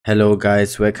Hello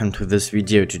guys, welcome to this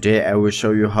video. Today I will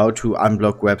show you how to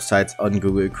unblock websites on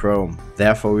Google Chrome.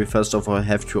 Therefore we first of all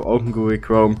have to open Google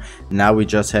Chrome. Now we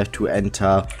just have to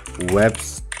enter web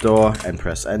store and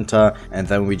press enter, and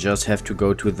then we just have to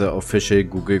go to the official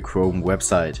Google Chrome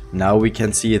website. Now we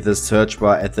can see the search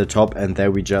bar at the top, and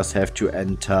there we just have to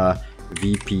enter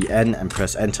VPN and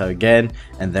press enter again,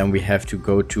 and then we have to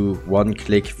go to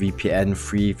one-click VPN,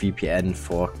 free VPN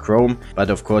for Chrome. But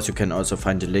of course you can also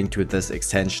find a link to this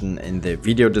extension in the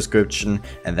video description,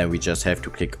 and then we just have to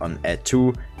click on add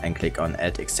to and click on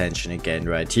add extension again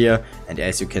right here. And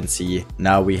as you can see,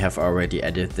 now we have already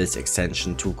added this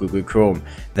extension to Google Chrome.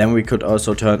 Then we could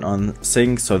also turn on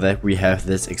sync so that we have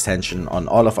this extension on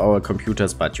all of our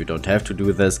computers, but you don't have to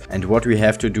do this. And what we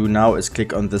have to do now is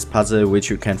click on this puzzle, which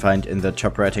you can find in the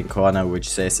top right hand corner, which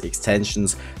says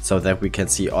extensions, so that we can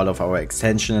see all of our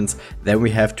extensions. Then we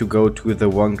have to go to the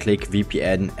one-click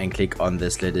VPN and click on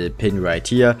this little pin right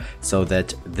here so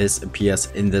that this appears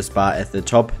in this bar at the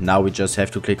top. Now we just have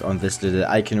to click on this little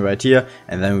icon right here,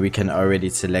 and then we can already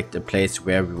select a place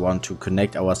where we want to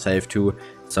connect ourselves to.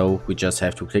 So we just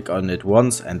have to click on it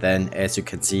once, and then as you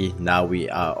can see, now we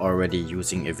are already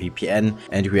using a VPN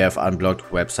and we have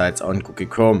unblocked websites on Google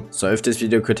Chrome. So if this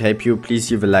video could help you, please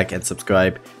leave a like and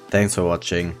subscribe. Thanks for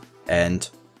watching, and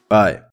bye.